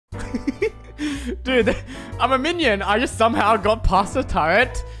Dude, I'm a minion. I just somehow got past the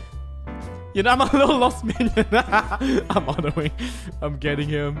turret. You know, I'm a little lost minion. I'm autoing. I'm getting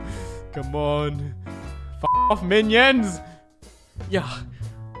him. Come on. F off, minions. Yeah.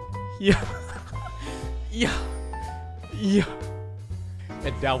 Yeah. Yeah. Yeah.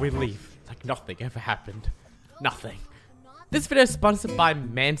 And now we leave like nothing ever happened. Nothing. This video is sponsored by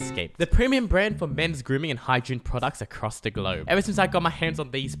Manscaped, the premium brand for men's grooming and hygiene products across the globe. Ever since I got my hands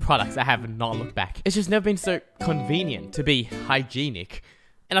on these products, I have not looked back. It's just never been so convenient to be hygienic.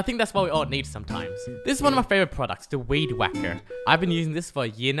 And I think that's what we all need sometimes. This is one of my favorite products, the Weed Whacker. I've been using this for a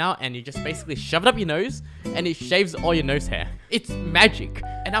year now, and you just basically shove it up your nose, and it shaves all your nose hair. It's magic.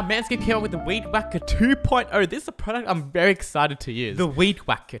 And now Manscaped came out with the Weed Whacker 2.0. This is a product I'm very excited to use. The Weed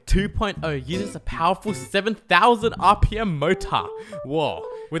Whacker 2.0 uses a powerful 7,000 RPM motor. Whoa.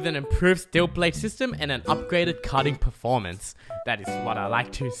 With an improved steel blade system and an upgraded cutting performance. That is what I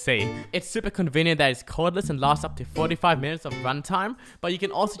like to see. It's super convenient that it's cordless and lasts up to 45 minutes of runtime, but you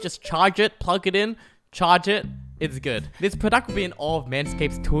can also just charge it, plug it in, charge it. It's good. This product will be in all of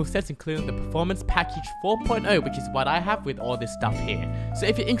Manscaped's toolsets, including the Performance Package 4.0, which is what I have with all this stuff here. So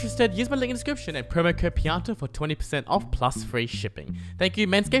if you're interested, use my link in the description and promo code Pianta for 20% off plus free shipping. Thank you,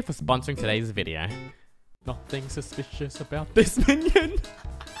 Manscaped, for sponsoring today's video. Nothing suspicious about this minion.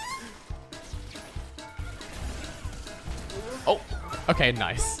 Oh, okay,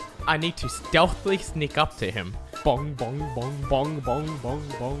 nice. I need to stealthily sneak up to him. Bong, bong, bong, bong, bong, bong,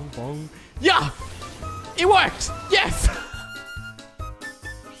 bong, bong. Yeah! It worked! Yes!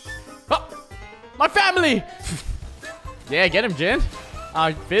 Oh, my family! Yeah, get him, Jin.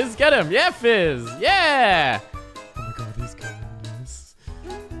 Fizz, get him. Yeah, Fizz. Yeah! Oh my god, he's going, yes.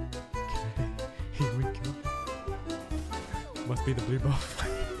 Okay, here we go. Must be the blue buff.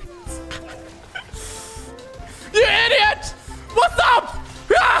 You idiot! What's up?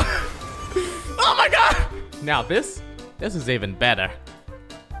 Ah! Oh my god! Now this is even better.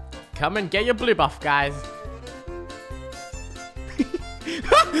 Come and get your blue buff, guys.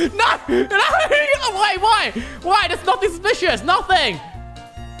 No! Wait, why? Why? There's nothing suspicious. Nothing.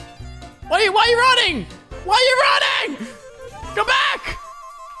 Why are you running? Why are you running? Come back!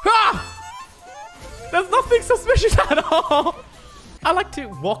 Ah! There's nothing suspicious at all. I like to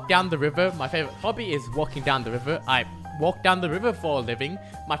walk down the river. My favorite hobby is walking down the river. I walk down the river for a living.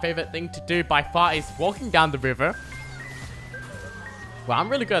 My favorite thing to do by far is walking down the river. Wow, I'm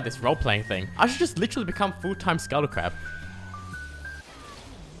really good at this role-playing thing. I should just literally become full-time Scuttle Crab.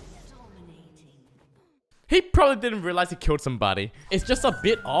 He probably didn't realize he killed somebody. It's just a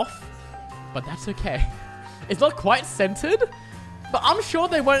bit off, but that's okay. It's not quite centered, but I'm sure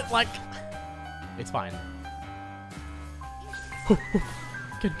they won't like... It's fine.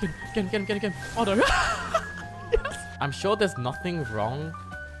 Get him. Oh no. Yes. I'm sure there's nothing wrong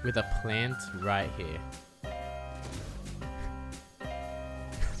with a plant right here.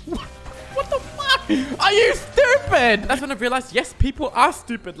 What the fuck? Are you stupid? That's when I realized, yes, people are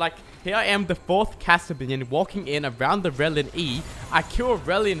stupid. Like, here I am, the 4th caster minion, walking in around the Relian E. I kill a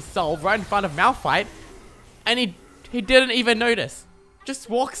Relian Soul right in front of Malphite, and he didn't even notice. Just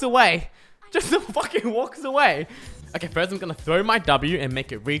walks away. Just fucking walks away. Okay, first I'm gonna throw my W and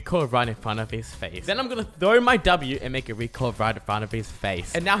make it recoil right in front of his face. Then I'm gonna throw my W and make it recoil right in front of his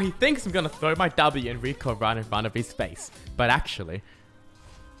face. And now he thinks I'm gonna throw my W and recoil right in front of his face. But actually...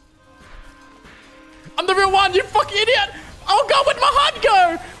 I'm the real one, you fucking idiot! Oh god, where did my HUD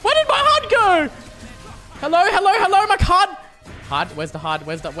go? Where did my HUD go? Hello, my HUD! HUD, where's the HUD?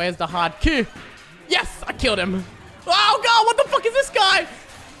 Where's the HUD? Q! Yes, I killed him. Oh god, what the fuck is this guy?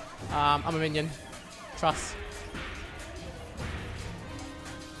 I'm a minion. Trust.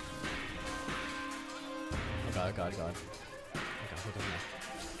 Oh god.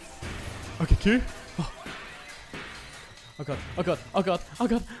 Okay, Q. Oh god.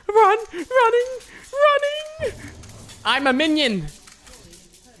 Running. I'm a minion.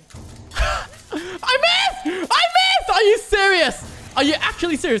 I missed! Are you serious? Are you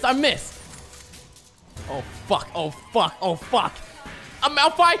actually serious? I missed. Oh fuck. I'm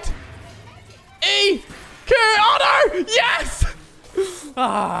Malphite. E. Q. Oh no! Yes!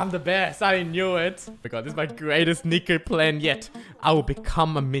 I'm the best. I knew it. Oh my god, this is my greatest NEEKO plan yet. I will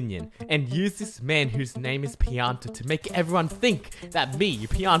become a minion and use this man whose name is Pianta to make everyone think that me,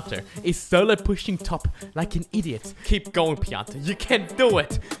 Pianta, is solo pushing top like an idiot. Keep going, Pianta. You can do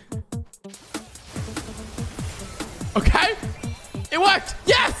it. Okay? It worked.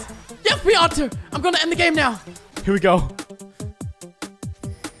 Yes! Yes, Pianta! I'm gonna end the game now. Here we go.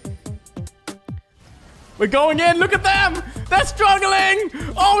 We're going in. Look at them. They're struggling.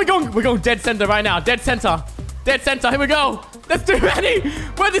 Oh, we're going dead center right now. Dead center. Here we go. There's too many!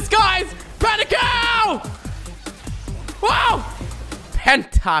 We're disguised! Pentakill! Wow!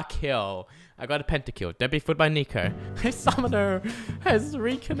 Pentakill. I got a pentakill. Don't be fooled by NEEKO. His summoner has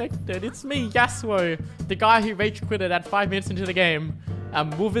reconnected. It's me, Yasuo. The guy who rage quitted at 5 minutes into the game. I'm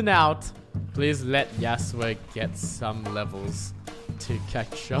moving out. Please let Yasuo get some levels to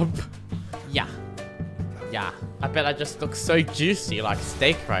catch up. Yeah. Yeah. I bet I just look so juicy like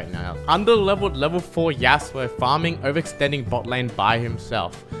steak right now. Under-leveled level 4 Yasuo farming, overextending bot lane by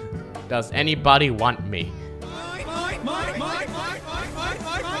himself. Does anybody want me?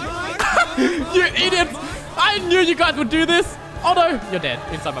 You idiots! I knew you guys would do this! Oh no! You're dead.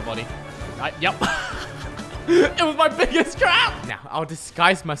 Inside my body. Yep. It was my biggest trap! Now, I'll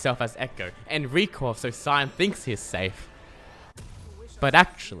disguise myself as Echo and recoil so Sion thinks he's safe. But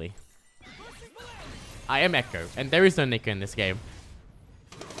actually, I am Echo, and there is no NEEKO in this game.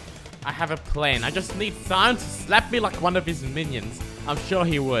 I have a plan. I just need Sion to slap me like one of his minions. I'm sure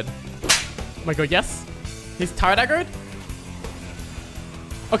he would. Oh my god, yes! He's turret aggroed?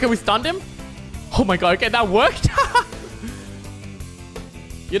 Okay, we stunned him. Oh my god, okay, that worked.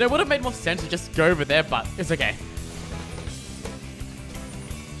 You know, it would have made more sense to just go over there, but it's okay.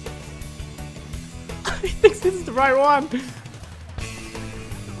 He thinks this is the right one.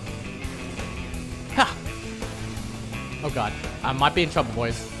 Ha. Oh god, I might be in trouble,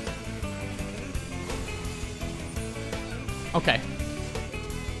 boys. Okay.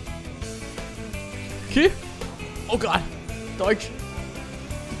 Q. Oh god. Dodge.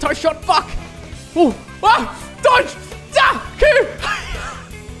 Toe shot, fuck! Oh! Ah! Dodge! Ah! Q!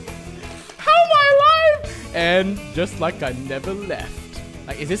 How am I alive? And just like I never left.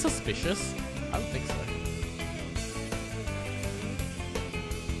 Like, is this suspicious? I don't think so.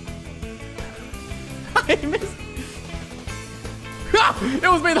 I missed. Ah!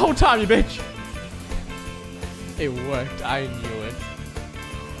 It was me the whole time, you bitch! It worked, I knew it.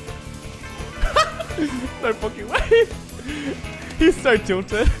 No fucking way! He's so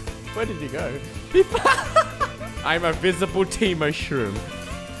tilted. Where did he go? I'm a visible Teemo shroom.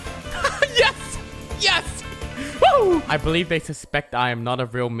 Yes! Yes! Woo! I believe they suspect I am not a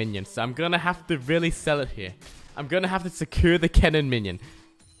real minion, so I'm gonna have to really sell it here. I'm gonna have to secure the cannon minion.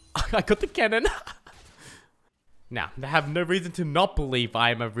 I got the cannon. Now, they have no reason to not believe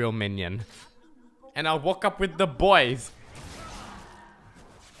I am a real minion. And I'll walk up with the boys.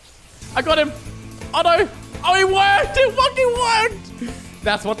 I got him! Oh no! Oh, it worked! It fucking worked!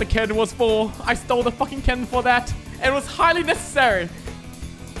 That's what the cannon was for. I stole the fucking cannon for that. And it was highly necessary.